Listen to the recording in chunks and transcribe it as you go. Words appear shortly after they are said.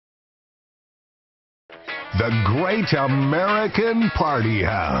The Great American Party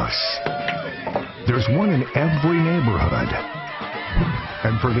House. There's one in every neighborhood.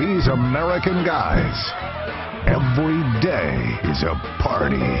 And for these American guys, every day is a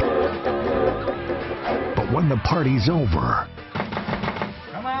party. But when the party's over...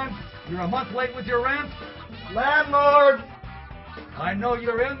 Come on, you're a month late with your rent? Landlord! I know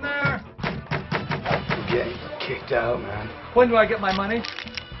you're in there. We're getting kicked out, man. When do I get my money?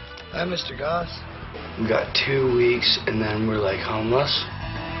 Hi, Mr. Goss. We got 2 weeks, and then we're like homeless.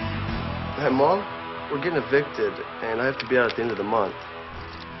 Hey, Mom, we're getting evicted, and I have to be out at the end of the month.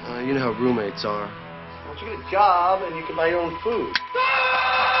 You know how roommates are. Why don't you get a job, and you can buy your own food?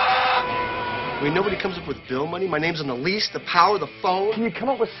 I mean, nobody comes up with bill money. My name's on the lease, the power, the phone. Can you come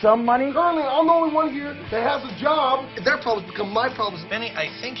up with some money? Currently, I'm the only one here that has a job. Their problems become my problems. Benny, I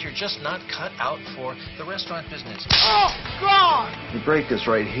think you're just not cut out for the restaurant business. Oh, God! The break is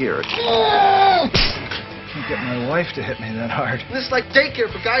right here. Can't get my wife to hit me that hard. This is like daycare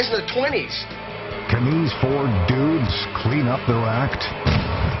for guys in their 20s. Can these four dudes clean up their act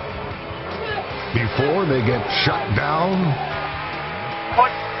before they get shut down? Put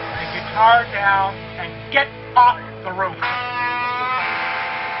the guitar down and get off the roof.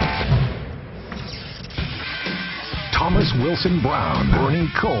 Thomas Wilson Brown, Bernie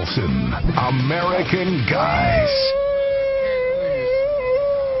Colson, American Guys.